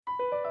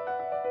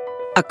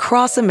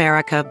Across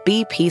America,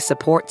 BP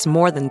supports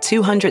more than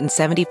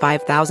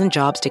 275,000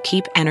 jobs to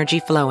keep energy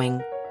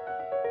flowing.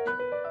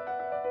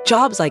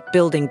 Jobs like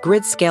building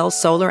grid-scale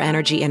solar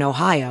energy in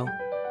Ohio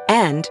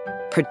and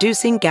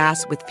producing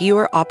gas with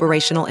fewer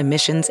operational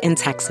emissions in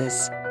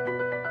Texas.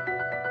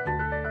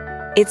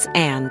 It's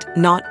and,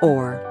 not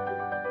or.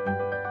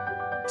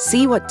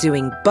 See what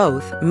doing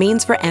both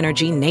means for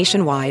energy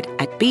nationwide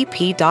at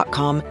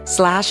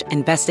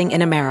bp.com/investing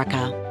in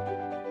America.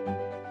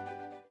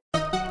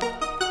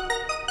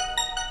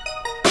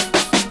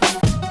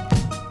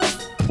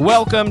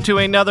 Welcome to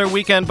another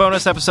weekend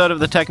bonus episode of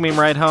the Tech Meme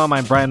Ride Home.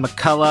 I'm Brian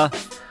McCullough.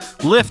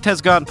 Lyft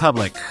has gone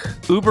public.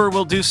 Uber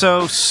will do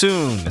so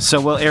soon. So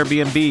will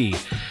Airbnb.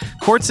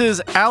 Quartz's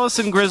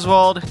Allison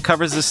Griswold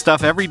covers this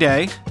stuff every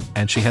day,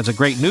 and she has a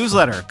great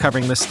newsletter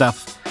covering this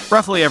stuff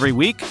roughly every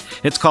week.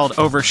 It's called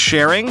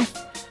Oversharing.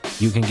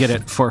 You can get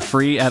it for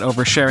free at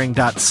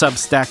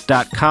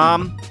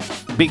oversharing.substack.com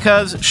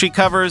because she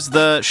covers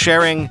the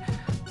sharing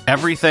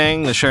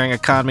everything, the sharing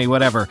economy,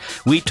 whatever.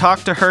 We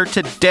talked to her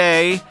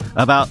today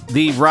about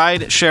the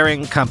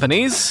ride-sharing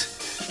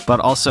companies, but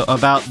also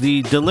about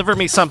the Deliver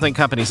Me Something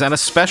companies, and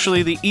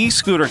especially the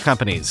e-scooter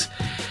companies.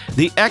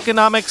 The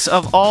economics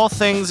of all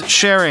things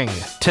sharing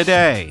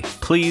today.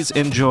 Please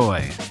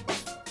enjoy.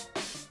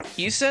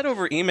 You said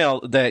over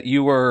email that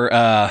you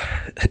were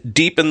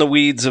deep in the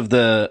weeds of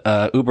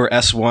the Uber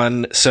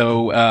S1,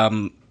 so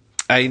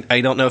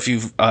I don't know if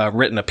you've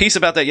written a piece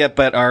about that yet,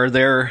 but are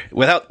there,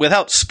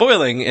 without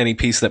spoiling any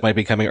piece that might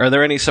be coming, are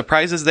there any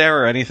surprises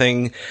there or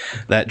anything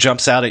that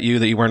jumps out at you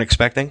that you weren't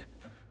expecting?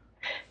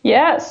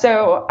 Yeah,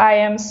 so I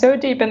am so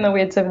deep in the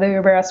weeds of the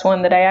Uber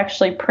S1 that I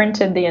actually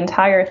printed the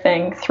entire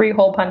thing,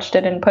 3-hole punched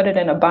it, and put it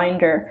in a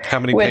binder. How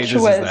many pages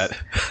is that?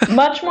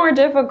 Much more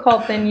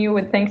difficult than you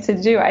would think to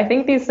do. I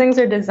think these things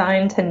are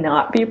designed to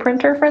not be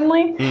printer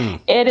friendly.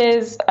 It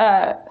is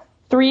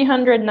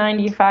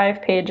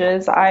 395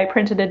 pages. I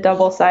printed it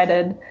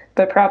double-sided,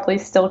 but probably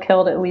still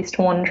killed at least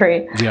one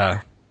tree.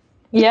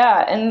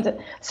 Yeah, and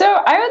so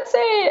I would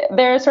say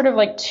there are sort of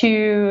like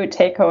two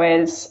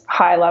takeaways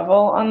high level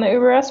on the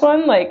Uber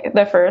S1. Like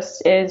the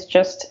first is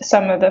just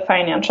some of the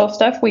financial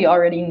stuff we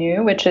already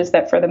knew, which is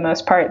that for the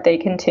most part, they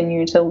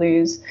continue to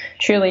lose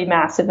truly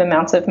massive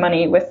amounts of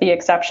money, with the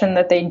exception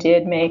that they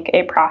did make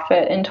a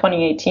profit in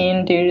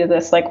 2018 due to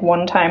this like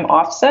one-time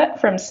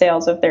offset from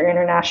sales of their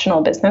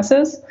international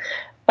businesses.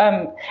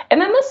 And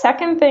then the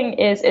second thing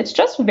is it's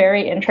just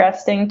very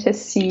interesting to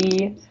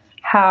see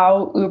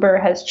how Uber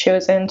has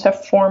chosen to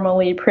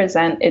formally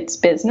present its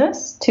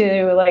business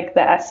to like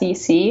the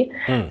SEC.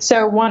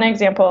 So one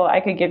example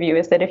I could give you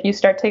is that if you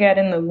start to get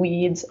in the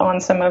weeds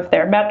on some of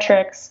their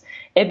metrics,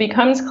 it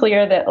becomes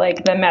clear that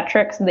like the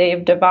metrics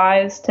they've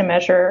devised to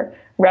measure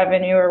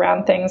revenue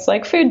around things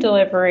like food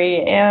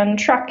delivery and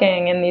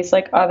trucking and these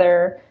like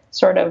other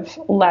sort of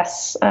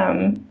less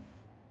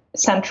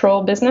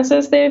central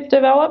businesses they've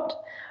developed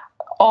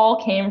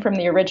all came from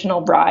the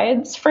original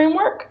rides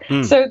framework.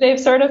 So they've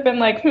sort of been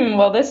like,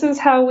 well, this is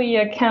how we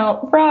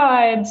account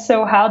rides.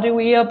 So how do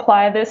we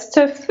apply this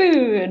to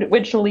food?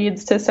 Which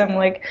leads to some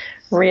like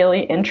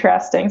really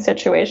interesting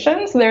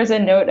situations. There's a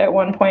note at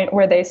one point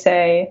where they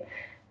say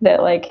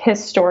that like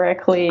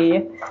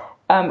historically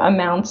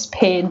amounts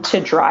paid to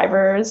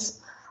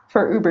drivers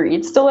for Uber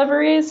Eats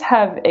deliveries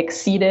have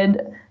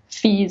exceeded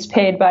fees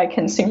paid by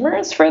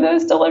consumers for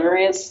those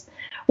deliveries,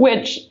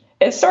 which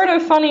it's sort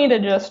of funny to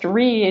just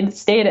read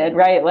stated,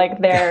 right?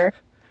 Like they're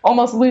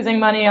almost losing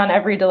money on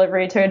every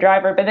delivery to a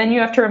driver. But then you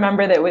have to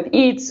remember that with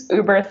Eats,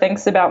 Uber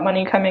thinks about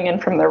money coming in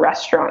from the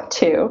restaurant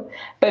too.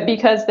 But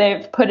because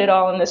they've put it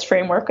all in this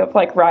framework of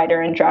like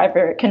rider and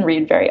driver, it can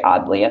read very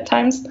oddly at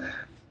times.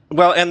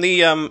 Well, and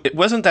the it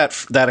wasn't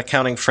that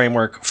accounting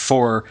framework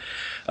for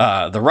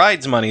the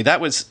rides money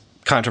that was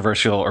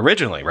controversial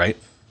originally, right?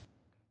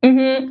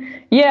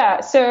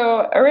 Yeah.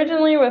 So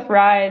originally with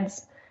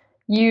rides,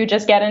 you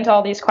just get into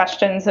all these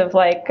questions of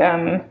like,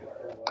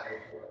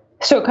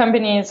 so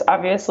companies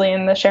obviously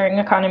in the sharing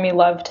economy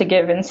love to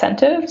give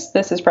incentives.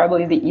 This is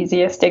probably the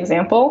easiest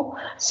example.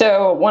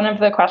 So one of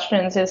the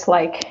questions is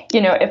like,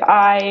 you know, if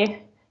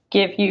I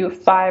give you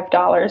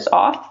 $5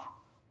 off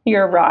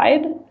your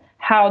ride,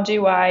 how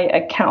do I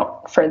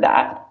account for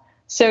that?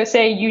 So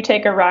say you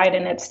take a ride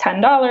and it's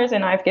 $10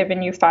 and I've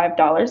given you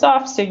 $5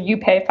 off, so you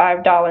pay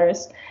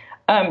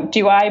 $5.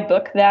 Do I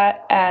book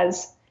that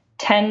as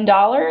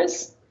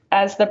 $10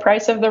 as the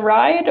price of the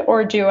ride,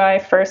 or do I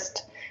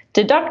first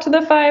deduct the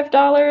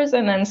 $5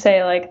 and then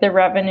say like the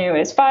revenue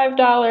is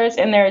 $5?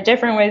 And there are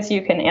different ways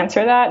you can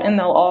answer that, and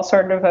they'll all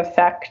sort of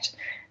affect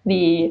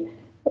the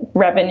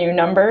revenue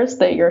numbers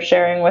that you're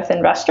sharing with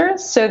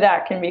investors. So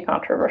that can be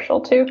controversial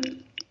too.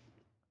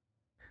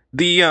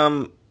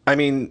 I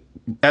mean,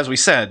 as we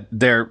said,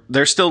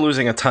 they're still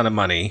losing a ton of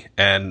money,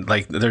 and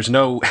like there's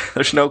no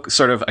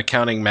sort of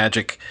accounting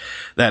magic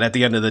that at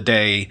the end of the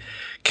day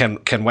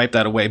can wipe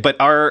that away. But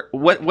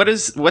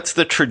what's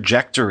the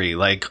trajectory?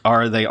 Like,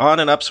 are they on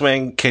an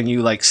upswing? Can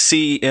you like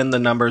see in the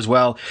numbers,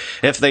 well,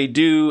 if they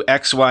do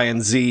X, Y,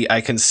 and Z,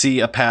 I can see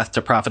a path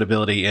to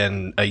profitability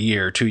in a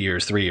year, 2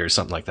 years, 3 years,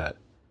 something like that?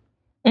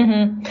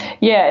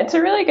 Yeah, it's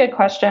a really good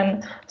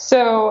question.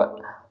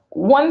 So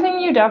one thing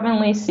you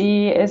definitely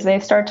see is they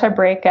start to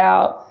break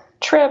out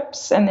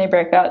trips and they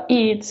break out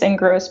eats and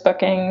gross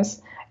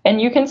bookings.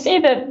 And you can see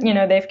that,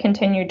 they've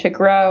continued to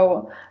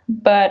grow.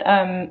 But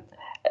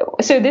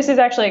so this is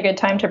actually a good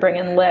time to bring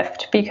in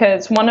Lyft,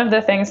 because one of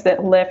the things that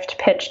Lyft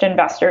pitched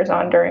investors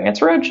on during its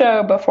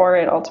roadshow before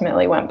it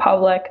ultimately went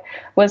public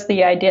was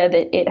the idea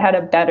that it had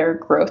a better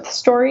growth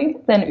story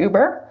than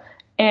Uber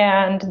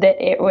and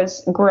that it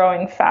was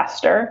growing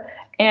faster.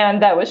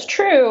 And that was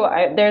true.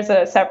 There's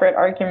a separate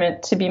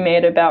argument to be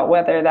made about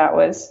whether that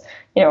was,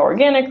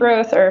 organic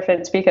growth, or if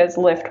it's because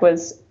Lyft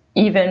was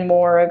even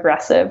more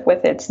aggressive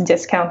with its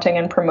discounting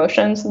and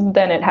promotions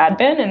than it had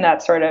been, and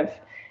that sort of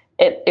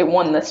it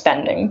won the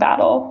spending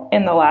battle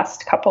in the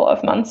last couple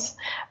of months.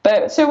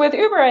 But so with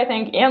Uber, I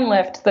think, and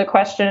Lyft, the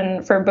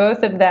question for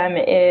both of them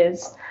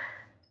is,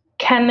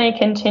 can they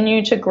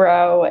continue to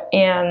grow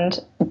and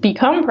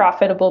become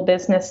profitable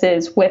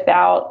businesses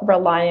without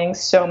relying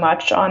so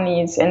much on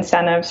these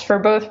incentives for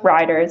both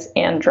riders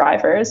and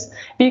drivers?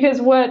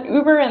 Because what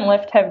Uber and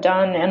Lyft have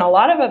done, and a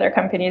lot of other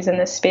companies in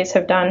this space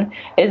have done,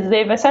 is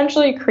they've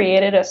essentially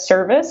created a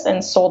service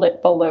and sold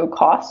it below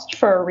cost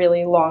for a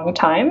really long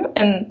time.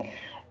 And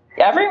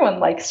everyone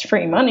likes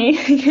free money,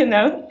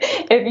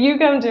 If you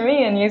come to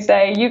me and you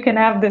say, you can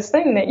have this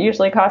thing that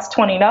usually costs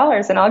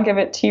 $20 and I'll give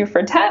it to you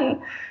for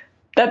 10,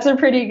 that's a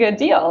pretty good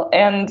deal.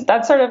 And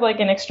that's sort of like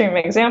an extreme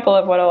example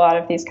of what a lot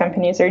of these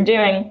companies are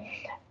doing.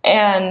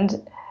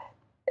 And,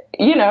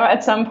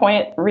 at some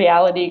point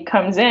reality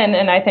comes in,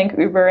 and I think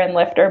Uber and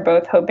Lyft are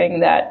both hoping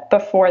that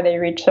before they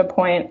reach the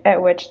point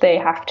at which they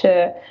have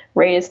to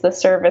raise the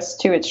service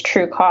to its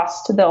true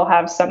cost, they'll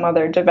have some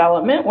other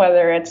development,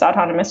 whether it's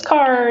autonomous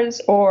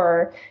cars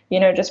or,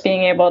 just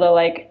being able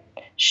to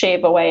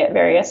shave away at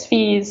various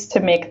fees to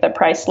make the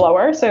price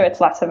lower, so it's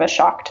less of a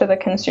shock to the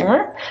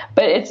consumer.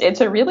 But it's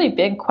a really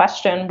big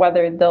question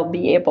whether they'll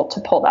be able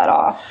to pull that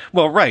off.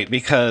 Well, right,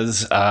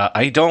 because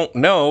I don't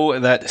know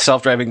that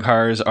self-driving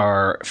cars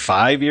are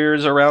 5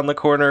 years around the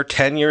corner,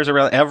 10 years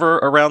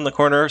around the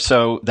corner,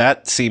 so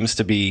that seems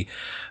to be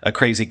a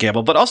crazy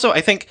gamble. But also,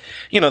 I think,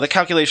 the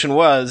calculation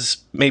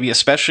was, maybe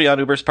especially on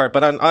Uber's part,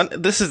 but on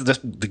this is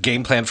the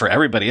game plan for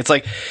everybody. It's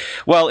like,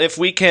 well, if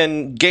we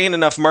can gain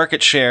enough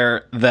market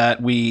share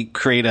that we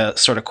create a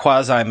sort of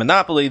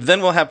quasi-monopoly,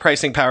 then we'll have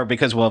pricing power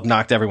because we'll have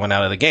knocked everyone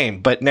out of the game.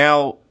 But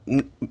now,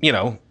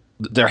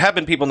 there have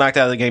been people knocked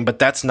out of the game, but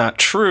that's not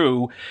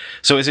true.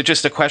 So is it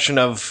just a question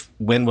of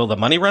when will the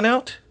money run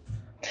out?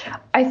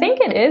 I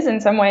think it is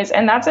in some ways.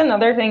 And that's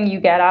another thing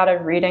you get out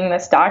of reading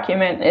this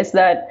document, is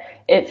that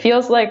it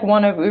feels like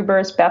one of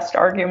Uber's best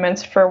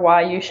arguments for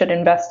why you should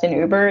invest in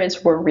Uber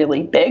is we're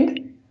really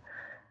big.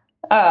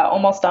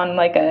 Almost on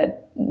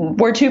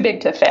we're too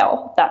big to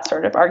fail, that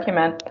sort of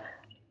argument.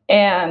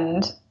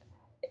 And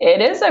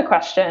it is a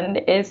question,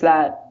 is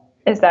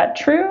that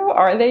true?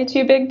 Are they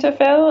too big to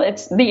fail?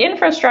 It's the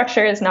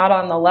infrastructure is not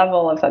on the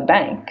level of a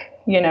bank,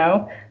 you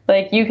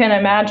can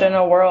imagine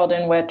a world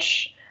in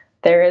which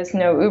there is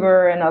no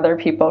Uber and other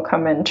people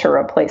come in to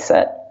replace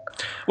it.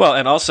 Well,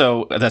 and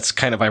also that's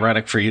kind of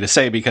ironic for you to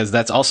say, because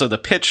that's also the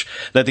pitch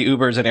that the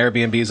Ubers and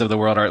Airbnbs of the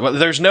world are. Well,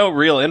 there's no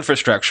real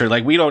infrastructure.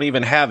 We don't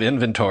even have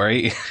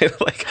inventory.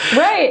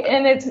 Right.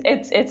 And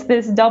it's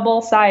this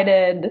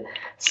double-sided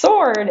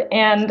sword.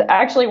 And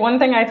actually, one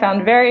thing I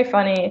found very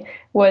funny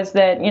was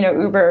that,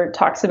 Uber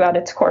talks about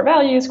its core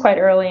values quite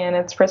early in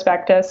its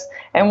prospectus.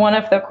 And one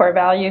of the core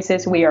values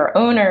is we are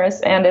owners.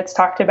 And it's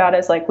talked about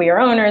as we are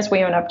owners,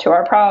 we own up to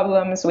our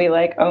problems, we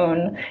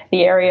own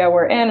the area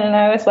we're in. And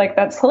I was like,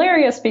 that's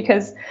hilarious,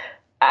 because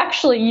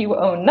actually you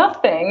own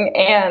nothing.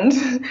 And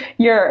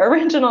your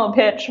original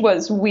pitch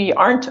was, we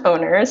aren't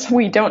owners,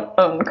 we don't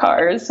own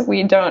cars,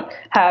 we don't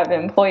have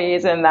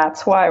employees, and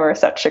that's why we're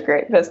such a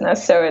great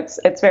business. So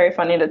it's very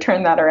funny to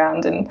turn that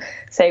around and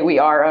say we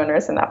are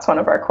owners, and that's one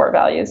of our core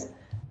values.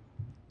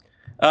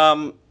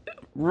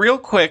 Real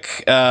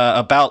quick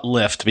about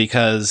Lyft,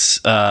 because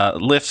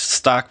Lyft's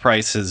stock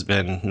price has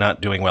been not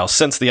doing well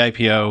since the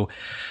IPO.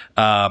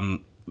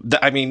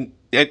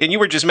 And you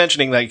were just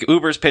mentioning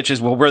Uber's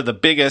pitches, well, we're the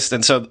biggest.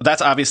 And so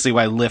that's obviously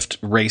why Lyft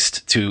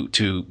raced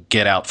to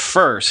get out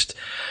first.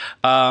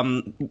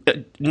 No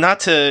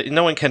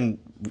one can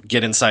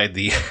get inside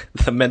the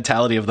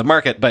mentality of the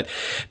market, but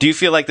do you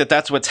feel like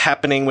that's what's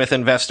happening with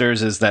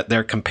investors, is that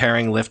they're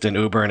comparing Lyft and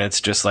Uber, and it's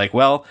just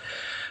well,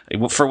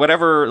 for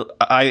whatever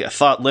I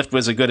thought Lyft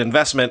was a good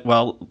investment,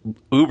 well,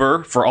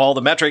 Uber, for all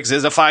the metrics,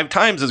 is a 5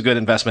 times as good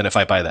investment if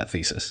I buy that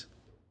thesis?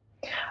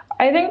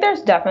 I think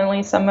there's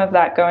definitely some of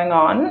that going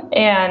on.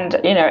 And,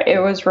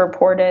 it was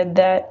reported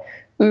that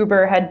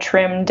Uber had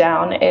trimmed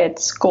down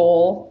its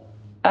goal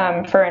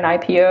for an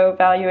IPO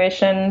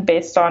valuation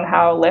based on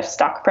how Lyft's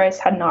stock price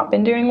had not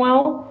been doing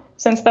well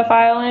since the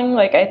filing.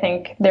 I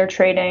think they're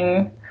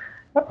trading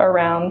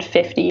around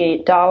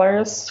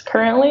 $58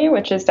 currently,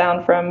 which is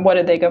down from, what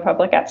did they go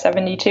public at,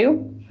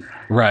 72?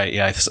 Right,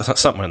 yeah,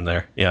 something in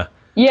there, yeah.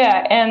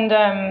 Yeah,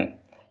 and,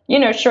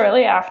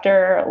 shortly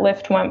after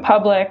Lyft went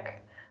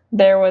public,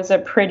 there was a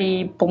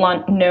pretty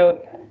blunt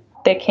note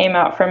that came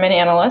out from an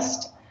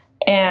analyst,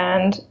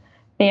 and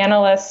the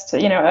analyst,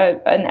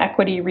 an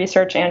equity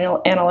research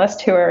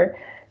analyst who are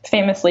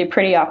famously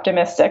pretty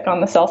optimistic on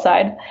the sell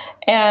side.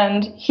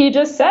 And he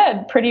just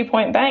said pretty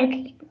point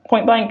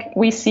blank,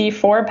 we see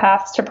 4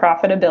 paths to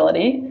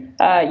profitability.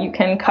 You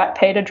can cut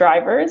pay to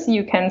drivers.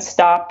 You can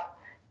stop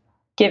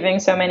giving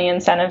so many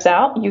incentives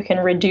out. You can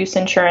reduce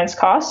insurance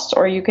costs,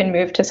 or you can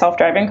move to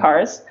self-driving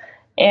cars.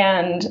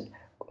 And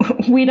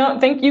we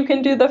don't think you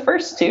can do the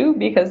first 2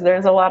 because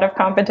there's a lot of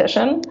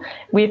competition.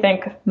 We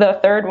think the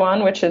third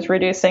one, which is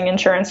reducing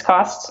insurance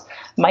costs,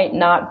 might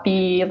not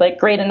be like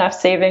great enough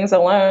savings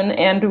alone.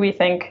 And we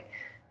think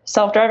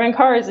self-driving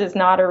cars is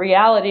not a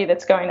reality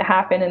that's going to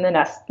happen in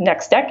the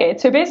next decade.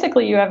 So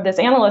basically you have this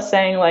analyst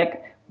saying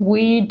like,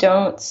 we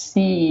don't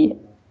see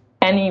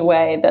any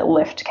way that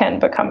Lyft can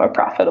become a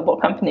profitable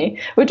company,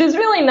 which is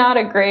really not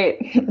a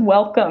great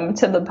welcome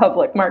to the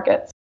public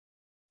markets.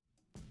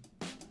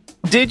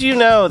 Did you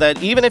know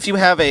that even if you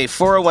have a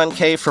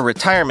 401k for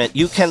retirement,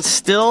 you can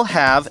still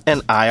have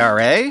an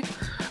IRA?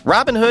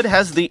 Robinhood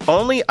has the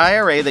only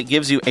IRA that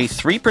gives you a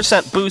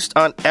 3% boost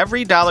on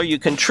every dollar you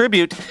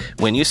contribute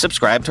when you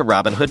subscribe to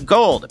Robinhood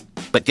Gold.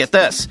 But get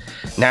this,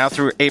 now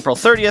through April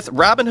 30th,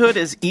 Robinhood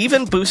is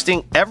even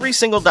boosting every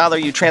single dollar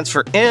you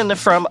transfer in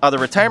from other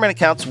retirement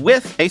accounts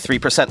with a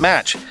 3%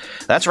 match.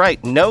 That's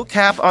right, no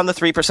cap on the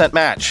 3%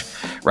 match.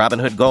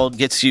 Robinhood Gold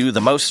gets you the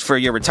most for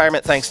your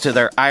retirement thanks to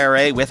their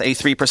IRA with a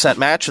 3%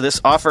 match.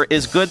 This offer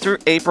is good through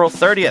April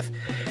 30th.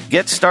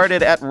 Get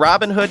started at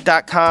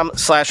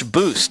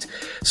Robinhood.com/boost.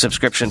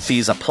 Subscription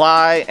fees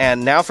apply.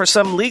 And now for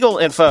some legal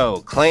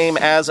info. Claim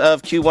as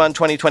of Q1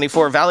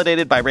 2024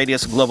 validated by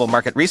Radius Global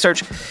Market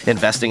Research.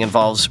 Investing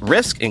involves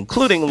risk,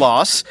 including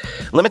loss.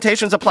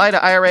 Limitations apply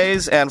to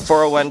IRAs and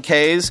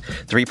 401ks.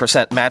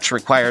 3% match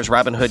requires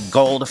Robinhood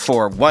Gold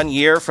for 1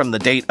 year from the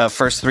date of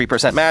first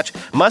 3% match.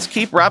 Must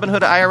keep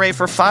Robinhood IRA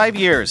for 5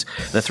 years.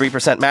 The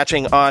 3%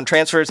 matching on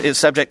transfers is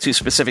subject to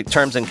specific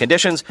terms and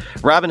conditions.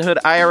 Robinhood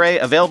IRA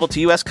available to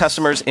U.S.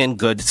 customers in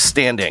good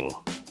standing.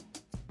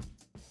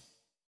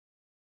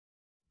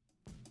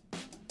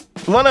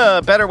 Want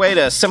a better way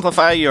to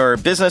simplify your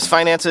business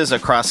finances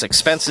across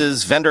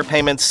expenses, vendor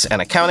payments, and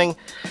accounting?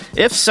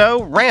 If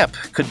so, Ramp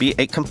could be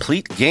a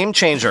complete game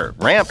changer.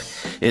 Ramp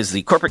is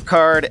the corporate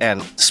card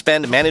and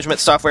spend management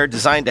software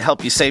designed to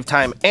help you save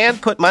time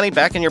and put money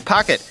back in your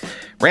pocket.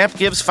 Ramp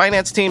gives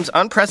finance teams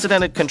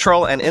unprecedented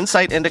control and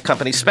insight into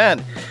company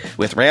spend.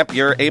 With Ramp,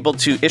 you're able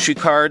to issue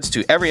cards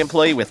to every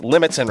employee with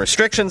limits and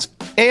restrictions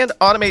and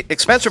automate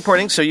expense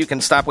reporting so you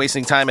can stop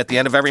wasting time at the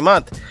end of every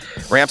month.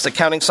 Ramp's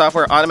accounting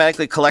software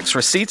automatically collects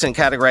receipts and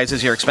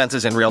categorizes your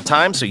expenses in real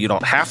time so you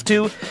don't have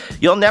to.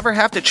 You'll never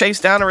have to chase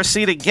down a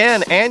receipt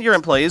again, and your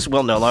employees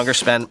will no longer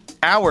spend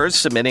hours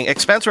submitting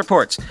expense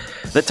reports.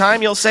 The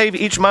time you'll save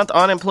each month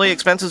on employee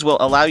expenses will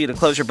allow you to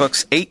close your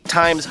books 8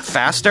 times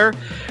faster.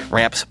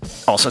 Ramp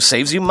also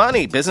saves you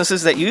money.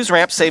 Businesses that use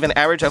Ramp save an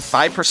average of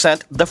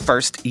 5% the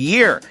first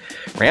year.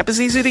 Ramp is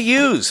easy to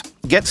use.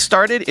 Get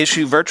started,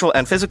 issue virtual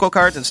and physical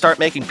cards, and start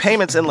making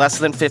payments in less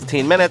than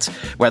 15 minutes,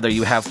 whether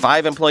you have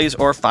 5 employees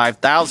or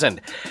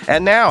 5,000.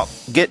 And now,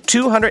 get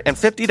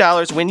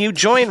 $250 when you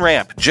join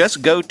Ramp.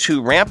 Just go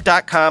to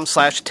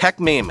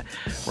ramp.com/techmeme.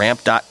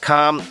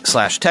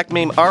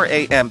 Ramp.com/techmeme.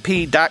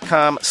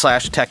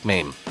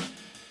 ramp.com/techmeme.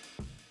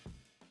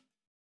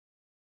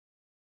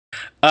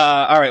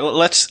 All right, well,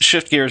 let's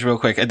shift gears real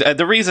quick.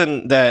 The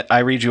reason that I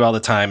read you all the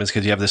time is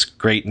because you have this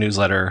great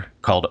newsletter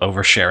called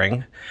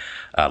Oversharing.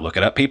 Look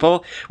it up,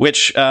 people,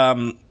 which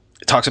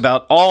talks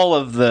about all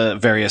of the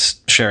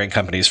various sharing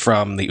companies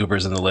from the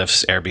Ubers and the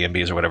Lyfts,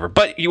 Airbnbs or whatever.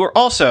 But you were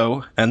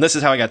also, and this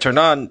is how I got turned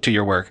on to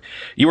your work,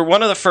 you were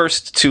one of the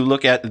first to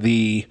look at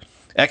the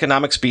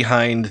economics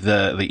behind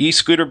the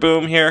e-scooter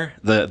boom here,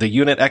 the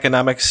unit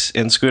economics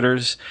in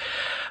scooters.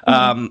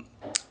 Mm-hmm.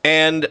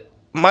 And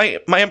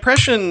my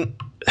impression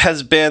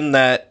has been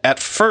that at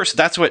first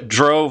that's what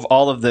drove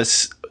all of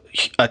this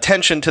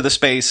attention to the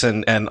space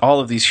and all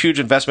of these huge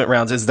investment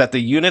rounds, is that the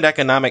unit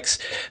economics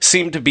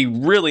seemed to be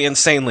really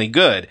insanely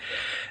good.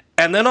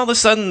 And then all of a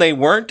sudden they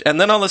weren't.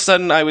 And then all of a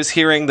sudden I was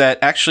hearing that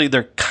actually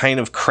they're kind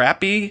of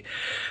crappy.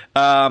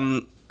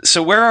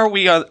 So where are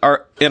we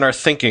in our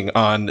thinking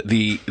on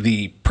the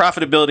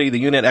profitability, the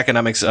unit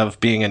economics of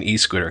being an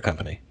e-scooter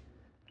company?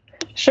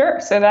 Sure.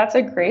 So that's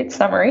a great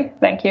summary.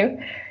 Thank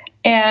you.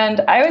 And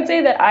I would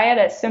say that I had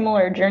a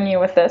similar journey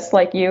with this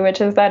like you,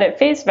 which is that at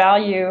face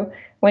value,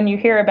 when you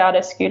hear about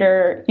a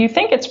scooter, you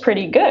think it's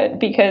pretty good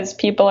because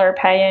people are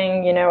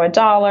paying,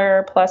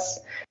 $1 plus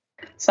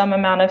some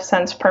amount of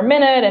cents per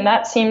minute, and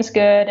that seems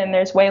good, and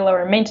there's way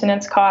lower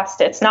maintenance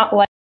cost. It's not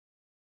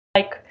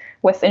like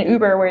with an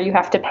Uber where you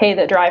have to pay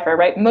the driver,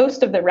 right?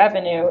 Most of the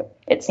revenue,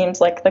 it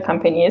seems like the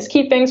company is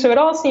keeping, so it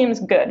all seems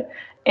good.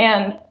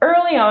 And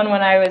early on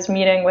when I was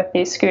meeting with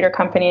these scooter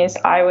companies,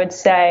 I would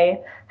say,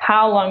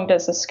 how long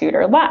does a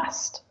scooter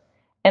last?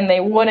 And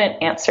they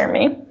wouldn't answer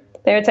me.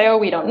 They would say, oh,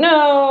 we don't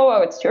know.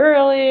 Oh, it's too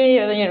early.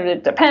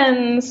 It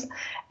depends.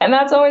 And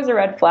that's always a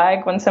red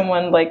flag when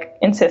someone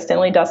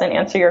insistently doesn't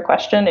answer your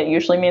question. It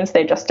usually means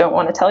they just don't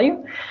want to tell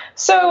you.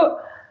 So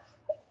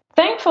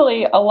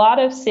thankfully, a lot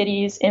of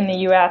cities in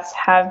the US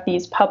have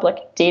these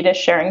public data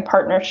sharing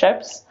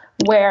partnerships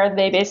where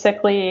they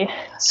basically,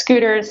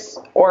 scooters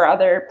or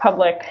other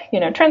public,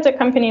 transit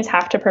companies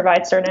have to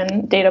provide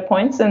certain data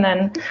points, and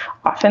then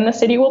often the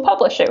city will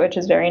publish it, which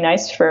is very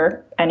nice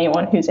for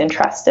anyone who's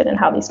interested in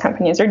how these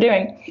companies are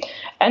doing.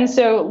 And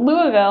so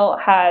Louisville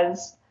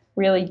has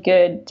really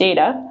good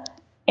data,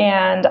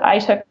 and I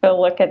took a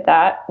look at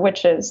that,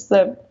 which is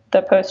the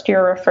post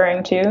you're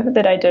referring to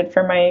that I did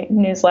for my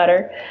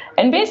newsletter.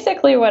 And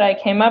basically what I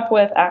came up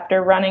with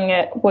after running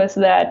it was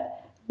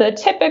that the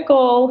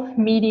typical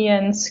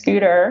median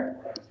scooter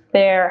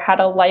there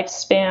had a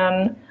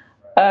lifespan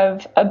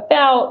of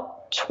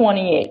about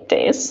 28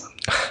 days,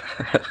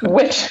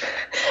 which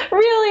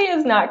really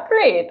is not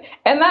great.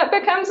 And that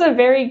becomes a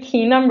very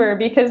key number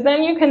because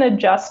then you can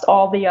adjust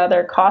all the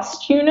other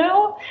costs,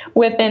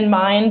 with in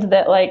mind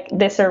that like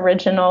this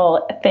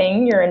original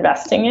thing you're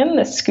investing in,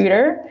 the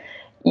scooter,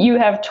 you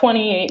have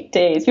 28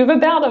 days. You have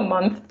about a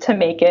month to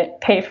make it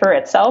pay for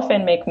itself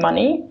and make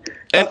money.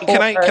 And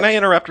can I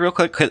interrupt real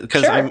quick?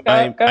 Because sure,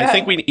 I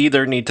think we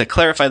either need to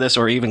clarify this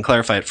or even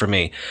clarify it for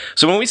me.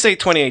 So when we say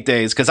 28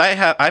 days, because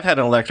I've had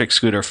an electric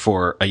scooter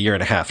for a year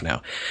and a half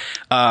now.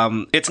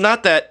 It's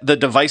not that the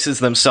devices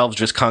themselves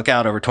just conk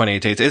out over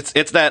 28 days.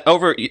 It's that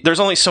there's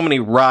only so many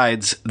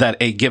rides that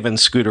a given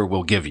scooter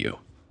will give you.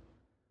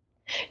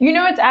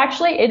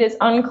 It is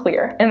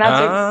unclear, and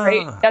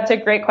that's a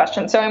great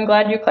question. So I'm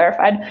glad you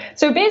clarified.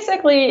 So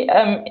basically,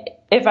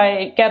 if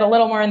I get a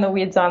little more in the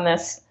weeds on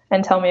this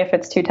and tell me if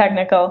it's too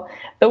technical,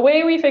 the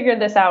way we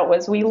figured this out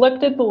was we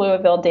looked at the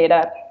Louisville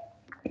data,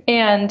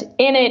 and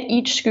in it,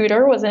 each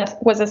scooter was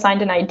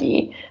assigned an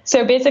ID.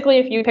 So basically,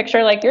 if you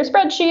picture like your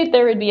spreadsheet,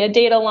 there would be a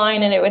data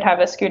line, and it would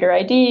have a scooter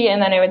ID,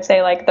 and then it would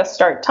say like the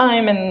start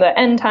time and the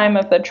end time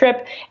of the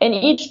trip, and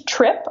each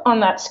trip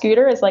on that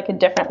scooter is like a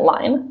different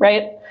line,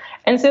 right?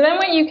 And so then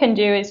what you can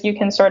do is you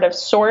can sort of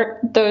sort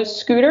those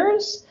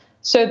scooters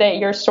so that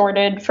you're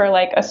sorted for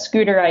like a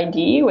scooter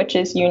ID, which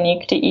is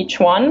unique to each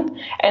one.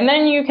 And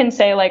then you can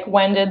say like,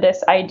 when did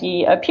this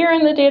ID appear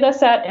in the data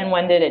set and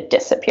when did it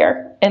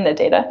disappear in the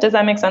data? Does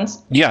that make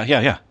sense?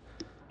 Yeah.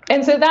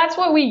 And so that's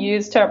what we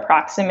use to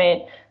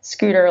approximate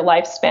scooter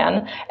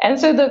lifespan. And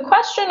so the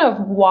question of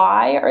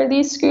why are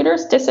these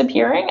scooters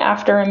disappearing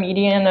after a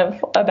median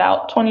of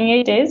about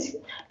 28 days,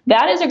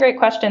 that is a great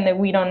question that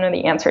we don't know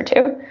the answer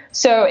to.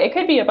 So it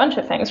could be a bunch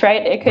of things,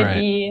 right? It could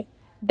be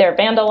they're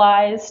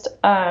vandalized.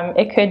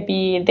 It could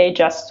be they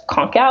just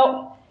conk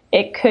out.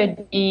 It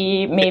could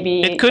be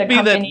maybe it could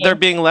be that they're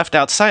being left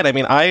outside. I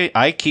mean,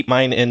 I keep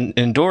mine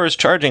indoors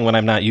charging when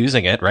I'm not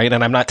using it, right?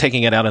 And I'm not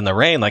taking it out in the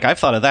rain. Like I've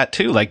thought of that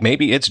too. Like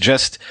maybe it's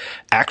just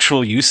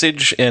actual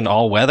usage in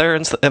all weather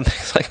and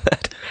things like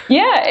that.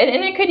 Yeah,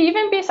 and it could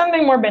even be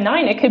something more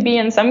benign. It could be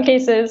in some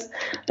cases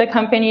the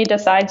company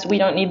decides we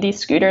don't need these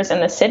scooters in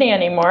the city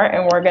anymore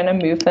and we're going to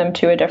move them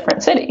to a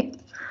different city.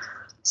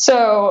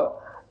 So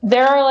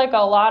there are like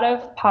a lot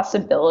of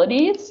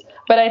possibilities.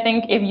 But I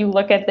think if you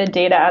look at the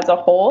data as a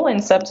whole,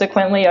 and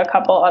subsequently a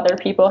couple other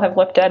people have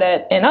looked at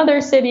it in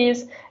other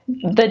cities,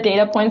 the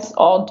data points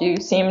all do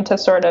seem to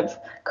sort of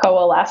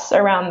coalesce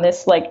around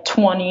this like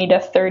 20 to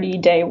 30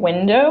 day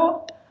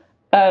window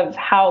of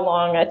how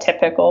long a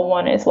typical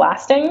one is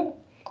lasting,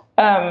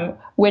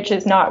 which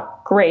is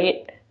not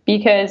great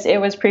because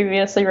it was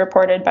previously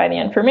reported by The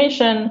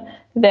Information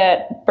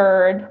that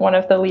Bird, one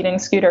of the leading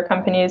scooter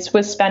companies,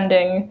 was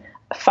spending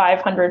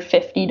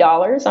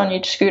 $550 on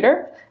each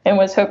scooter and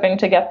was hoping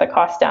to get the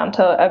cost down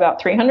to about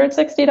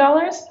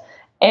 $360.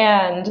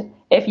 And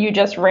if you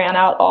just ran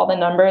out all the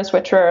numbers,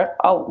 which were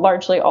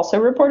largely also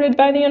reported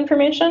by The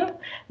Information,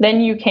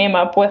 then you came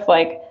up with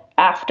like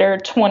after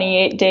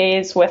 28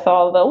 days with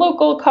all the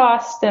local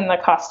cost and the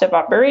cost of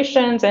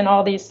operations and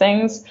all these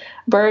things,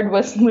 Bird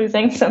was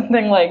losing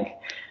something like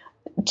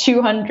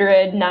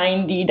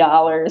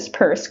 $290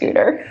 per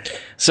scooter.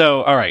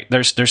 So, all right,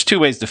 there's two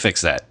ways to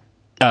fix that.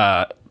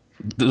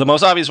 The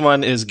most obvious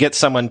one is get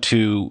someone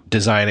to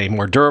design a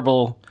more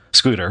durable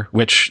scooter,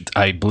 which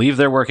I believe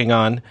they're working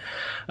on.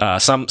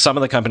 Some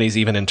of the companies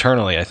even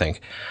internally, I think.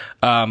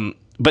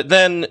 But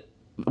then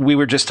we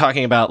were just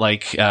talking about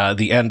like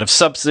the end of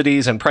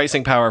subsidies and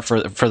pricing power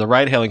for the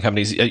ride-hailing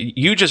companies.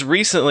 You just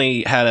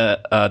recently had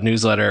a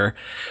newsletter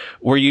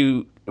where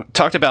you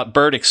talked about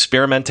Bird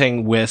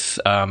experimenting with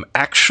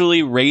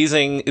actually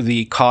raising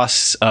the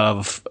costs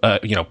of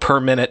per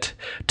minute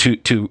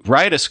to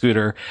ride a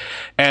scooter,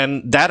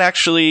 and that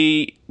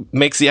actually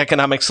makes the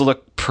economics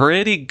look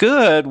pretty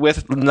good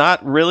with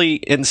not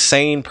really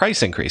insane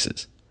price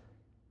increases.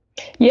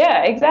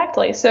 Yeah,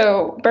 exactly.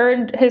 So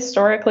Bird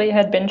historically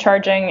had been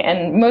charging,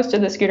 and most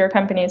of the scooter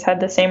companies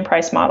had the same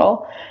price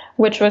model,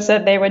 which was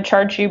that they would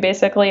charge you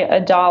basically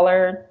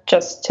 $1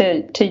 just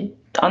to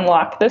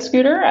unlock the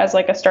scooter as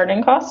like a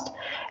starting cost.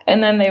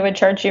 And then they would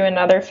charge you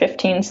another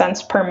 15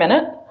 cents per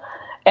minute.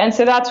 And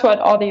so that's what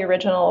all the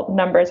original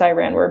numbers I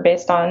ran were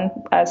based on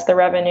as the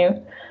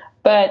revenue.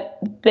 But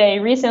they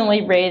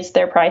recently raised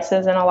their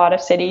prices in a lot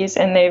of cities,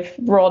 and they've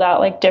rolled out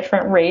like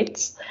different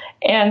rates.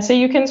 And so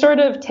you can sort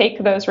of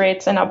take those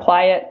rates and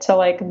apply it to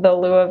like the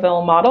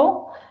Louisville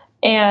model.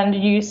 And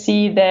you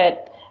see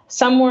that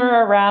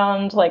somewhere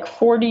around like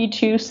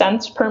 42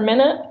 cents per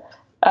minute,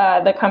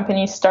 the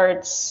company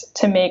starts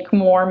to make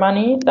more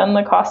money than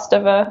the cost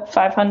of a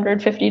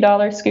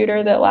 $550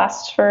 scooter that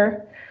lasts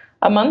for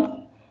a month.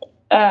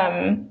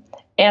 And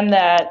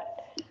that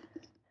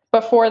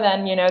before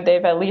then,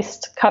 they've at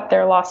least cut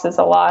their losses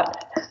a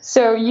lot.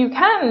 So you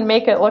can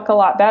make it look a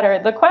lot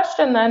better. The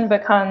question then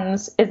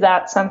becomes, is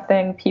that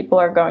something people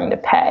are going to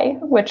pay?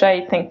 Which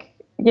I think,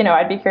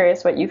 I'd be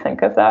curious what you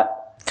think of that.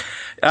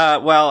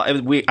 Well,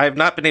 I've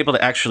not been able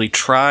to actually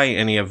try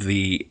any of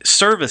the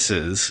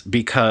services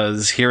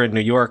because here in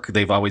New York,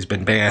 they've always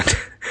been banned.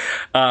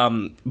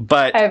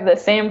 But I have the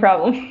same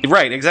problem.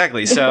 Right,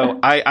 exactly. So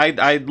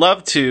I'd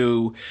love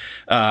to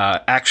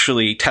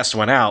actually test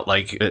one out.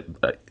 Like,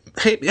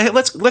 hey,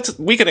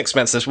 we can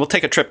expense this. We'll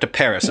take a trip to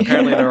Paris.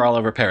 Apparently, they're all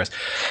over Paris.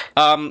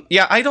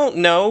 I don't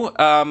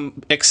know,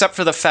 except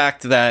for the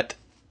fact that,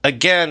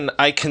 again,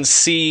 I can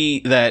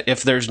see that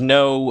if there's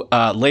no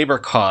labor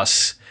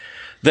costs,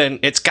 then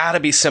it's got to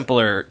be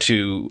simpler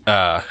to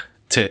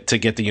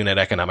get the unit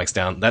economics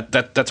down.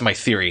 That's my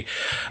theory.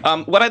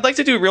 What I'd like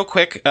to do real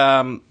quick,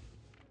 because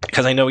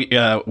I know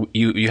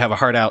you have a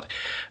heart out.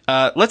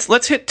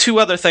 Let's hit two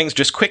other things,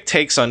 just quick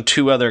takes on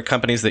two other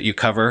companies that you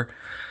cover.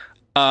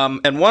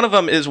 And one of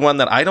them is one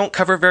that I don't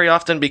cover very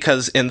often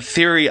because in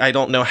theory, I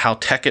don't know how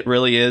tech it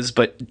really is,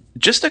 but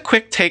just a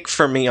quick take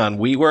for me on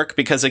WeWork,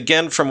 because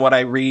again, from what I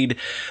read,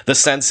 the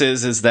sense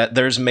is that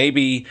there's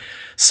maybe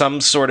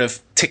some sort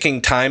of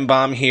ticking time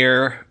bomb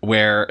here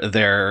where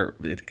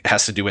it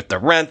has to do with the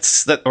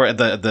rents or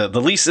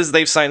the leases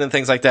they've signed and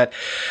things like that.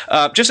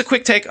 Just a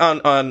quick take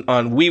on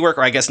WeWork,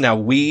 or I guess now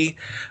what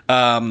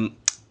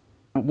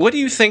do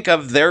you think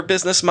of their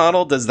business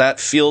model? Does that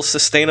feel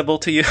sustainable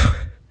to you?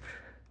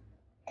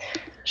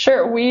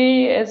 Sure.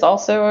 is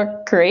also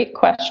a great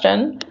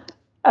question.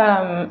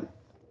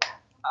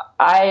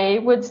 I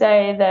would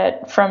say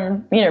that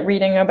from,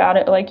 reading about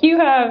it like you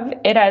have,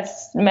 it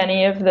has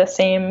many of the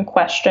same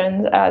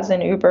questions as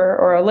an Uber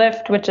or a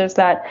Lyft, which is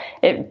that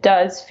it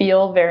does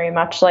feel very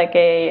much like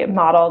a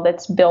model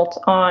that's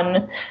built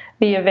on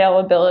the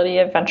availability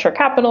of venture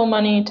capital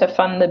money to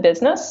fund the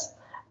business.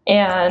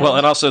 And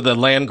also the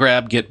land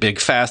grab, get big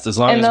fast. As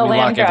long as we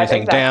lock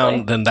everything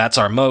down, then that's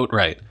our moat,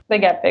 right? They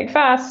get big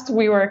fast.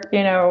 WeWork,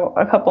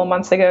 a couple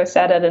months ago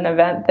said at an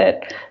event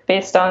that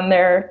based on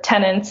their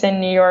tenants in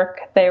New York,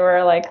 they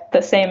were like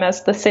the same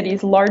as the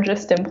city's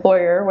largest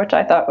employer, which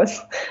I thought was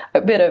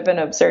a bit of an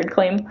absurd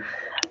claim.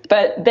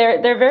 But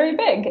they're very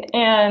big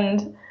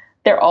and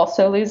they're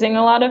also losing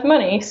a lot of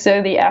money.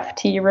 So the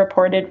FT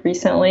reported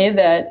recently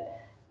that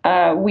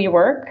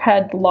WeWork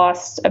had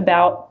lost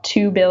about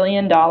 $2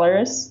 billion in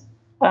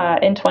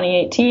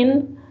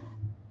 2018.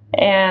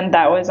 And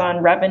that was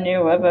on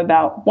revenue of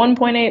about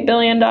 $1.8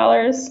 billion.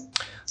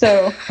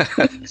 So,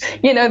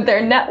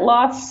 their net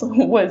loss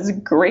was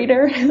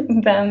greater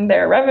than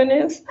their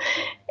revenues.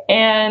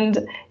 And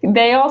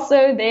they have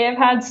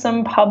had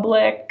some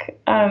public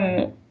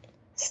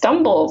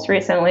stumbles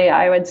recently,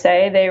 I would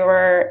say. They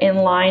were in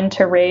line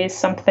to raise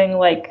something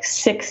like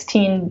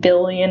 $16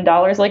 billion,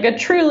 like a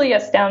truly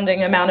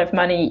astounding amount of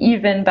money,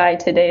 even by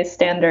today's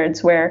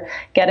standards, where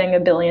getting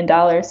 $1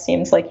 billion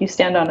seems like you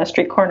stand on a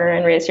street corner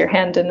and raise your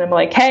hand and I'm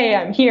like, hey,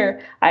 I'm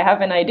here. I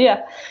have an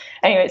idea.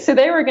 Anyway, so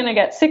they were going to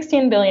get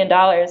 $16 billion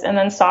and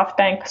then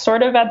SoftBank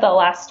sort of at the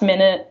last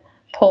minute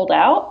pulled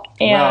out.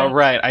 And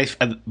right.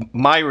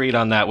 My read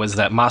on that was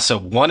that Masa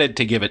wanted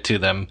to give it to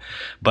them,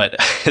 but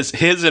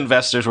his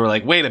investors were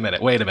like, wait a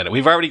minute.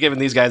 We've already given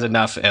these guys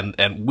enough, and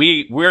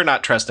we're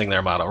not trusting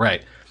their model,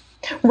 right?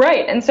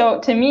 Right. And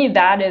so to me,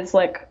 that is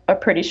like a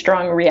pretty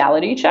strong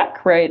reality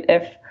check, right?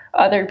 If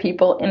other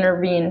people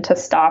intervene to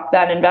stop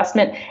that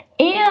investment.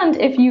 And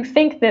if you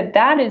think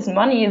that is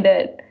money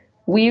that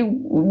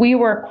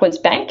WeWork was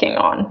banking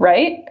on,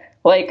 right?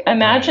 Like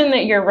imagine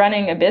that you're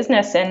running a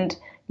business and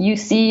you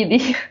see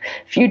the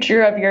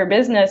future of your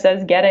business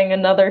as getting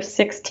another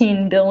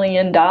 $16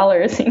 billion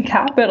in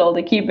capital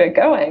to keep it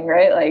going,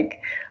 right?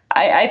 Like,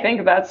 I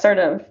think that's sort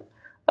of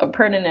a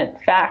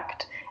pertinent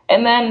fact.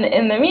 And then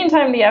in the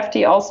meantime, the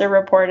FT also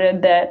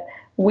reported that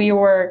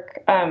WeWork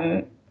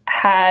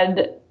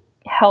had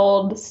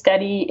held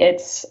steady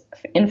its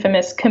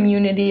infamous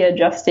community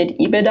adjusted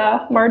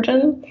EBITDA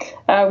margin,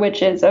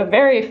 which is a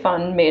very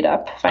fun made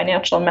up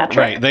financial metric.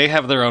 Right. They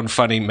have their own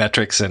funny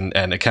metrics and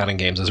accounting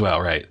games as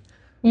well, right?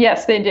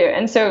 Yes, they do.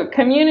 And so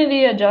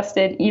community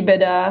adjusted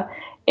EBITDA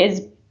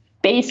is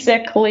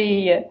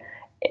basically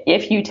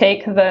if you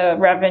take the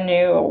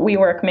revenue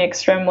WeWork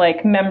makes from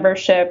like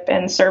membership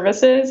and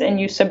services and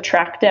you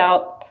subtract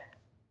out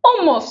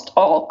almost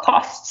all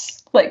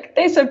costs. Like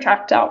they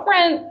subtract out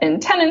rent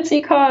and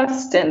tenancy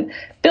costs and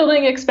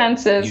building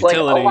expenses, utilities.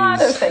 Like a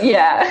lot of things.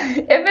 Yeah.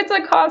 If it's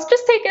a cost,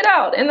 just take it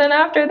out. And then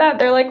after that,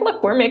 they're like,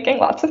 look, we're making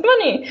lots of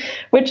money,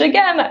 which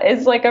again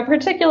is like a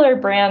particular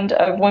brand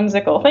of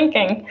whimsical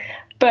thinking.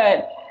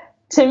 But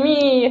to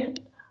me,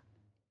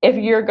 if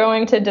you're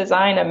going to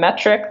design a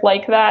metric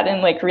like that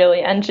and like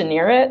really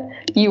engineer it,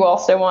 you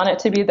also want it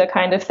to be the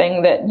kind of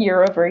thing that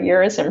year over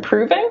year is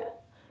improving.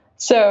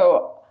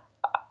 So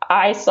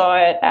I saw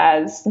it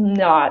as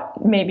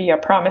not maybe a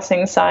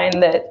promising sign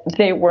that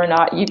they were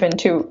not even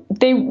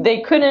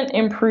they couldn't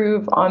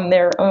improve on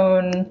their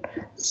own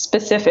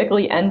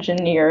specifically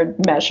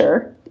engineered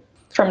measure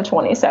from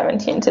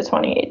 2017 to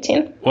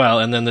 2018. Well,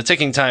 and then the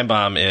ticking time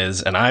bomb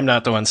is, and I'm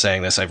not the one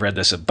saying this, I've read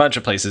this a bunch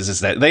of places, is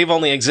that they've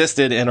only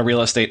existed in a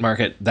real estate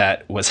market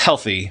that was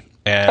healthy.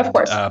 And of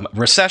course.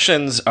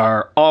 Recessions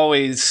are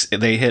always,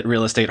 they hit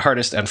real estate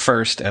hardest and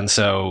first. And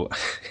so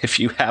if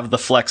you have the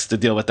flex to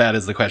deal with that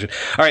is the question.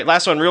 All right,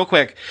 last one real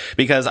quick,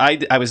 because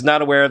I was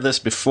not aware of this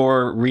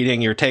before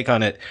reading your take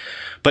on it.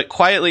 But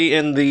quietly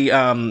in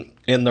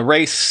the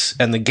race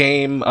and the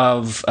game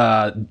of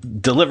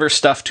deliver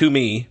stuff to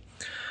me,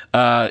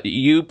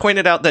 you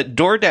pointed out that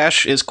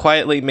DoorDash is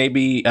quietly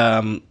maybe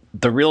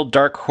the real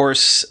dark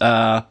horse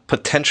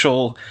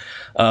potential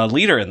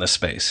leader in this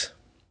space.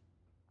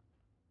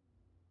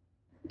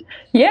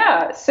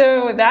 Yeah,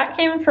 so that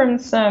came from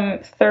some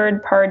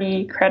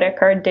third-party credit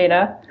card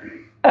data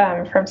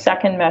from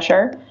Second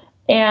Measure.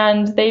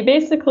 And they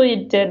basically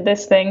did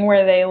this thing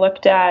where they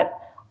looked at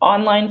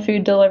online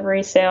food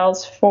delivery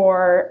sales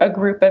for a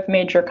group of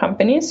major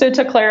companies. So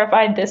to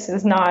clarify, this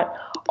is not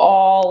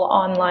all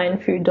online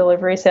food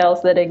delivery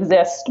sales that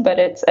exist, but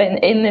it's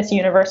in this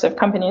universe of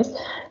companies.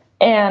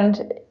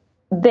 And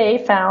they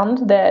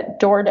found that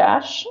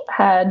DoorDash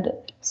had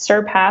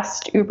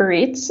surpassed Uber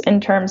Eats in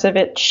terms of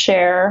its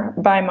share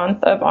by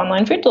month of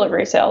online food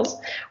delivery sales,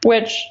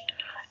 which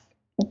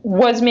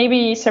was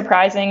maybe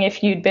surprising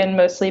if you'd been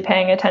mostly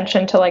paying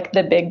attention to like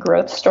the big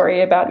growth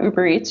story about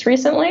Uber Eats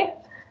recently,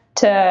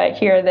 to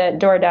hear that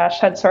DoorDash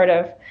had sort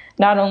of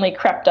not only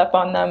crept up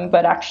on them,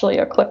 but actually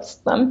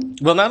eclipsed them.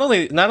 Well, not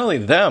only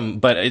them,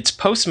 but it's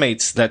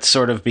Postmates that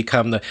sort of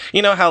become the,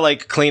 you know how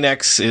like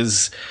Kleenex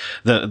is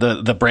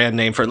the brand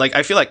name for, like,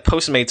 I feel like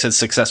Postmates has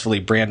successfully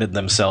branded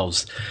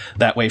themselves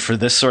that way for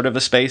this sort of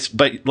a space.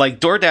 But like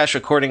DoorDash,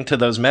 according to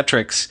those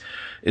metrics,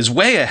 is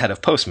way ahead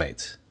of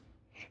Postmates.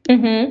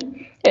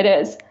 Mm-hmm. It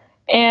is.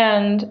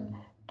 And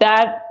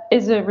that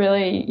is a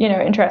really,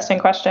 interesting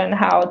question,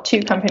 how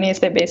two companies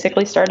that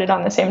basically started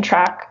on the same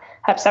track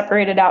have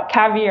separated out.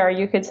 Caviar,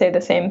 you could say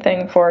the same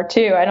thing for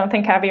too. I don't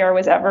think Caviar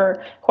was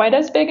ever quite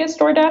as big as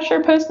DoorDash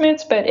or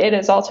Postmates, but it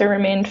has also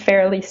remained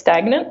fairly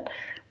stagnant,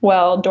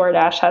 while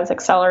DoorDash has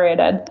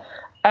accelerated.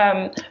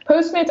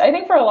 Postmates, I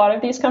think for a lot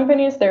of these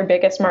companies, their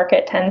biggest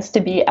market tends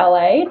to be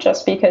LA,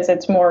 just because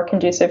it's more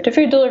conducive to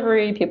food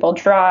delivery. People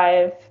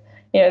drive,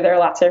 there are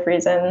lots of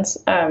reasons.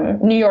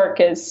 New York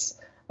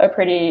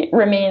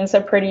remains a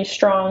pretty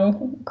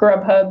strong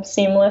Grubhub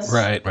seamless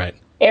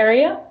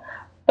area.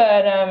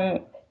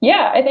 But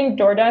yeah, I think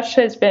DoorDash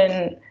has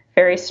been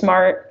very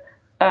smart.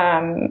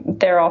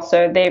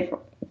 They've,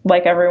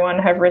 like everyone,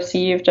 have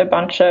received a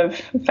bunch of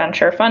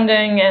venture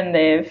funding, and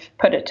they've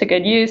put it to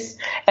good use.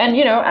 And,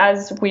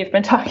 as we've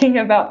been talking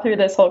about through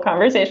this whole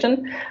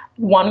conversation,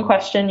 one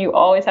question you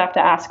always have to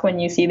ask when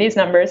you see these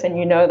numbers and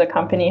the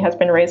company has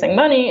been raising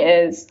money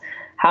is,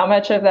 how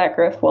much of that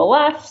growth will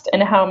last,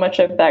 and how much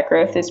of that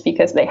growth is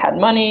because they had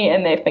money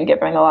and they've been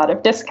giving a lot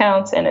of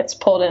discounts and it's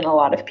pulled in a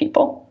lot of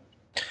people.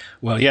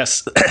 Well,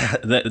 yes,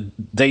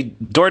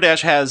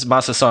 DoorDash has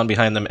Masa Son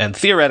behind them, and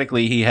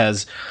theoretically he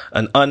has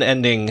an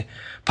unending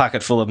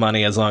pocket full of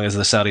money as long as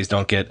the Saudis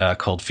don't get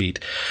cold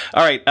feet.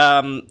 All right,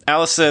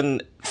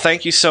 Allison,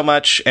 thank you so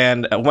much.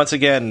 And once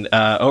again,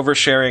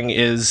 Oversharing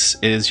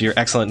is your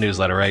excellent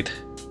newsletter, right?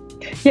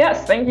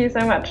 Yes, thank you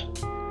so much.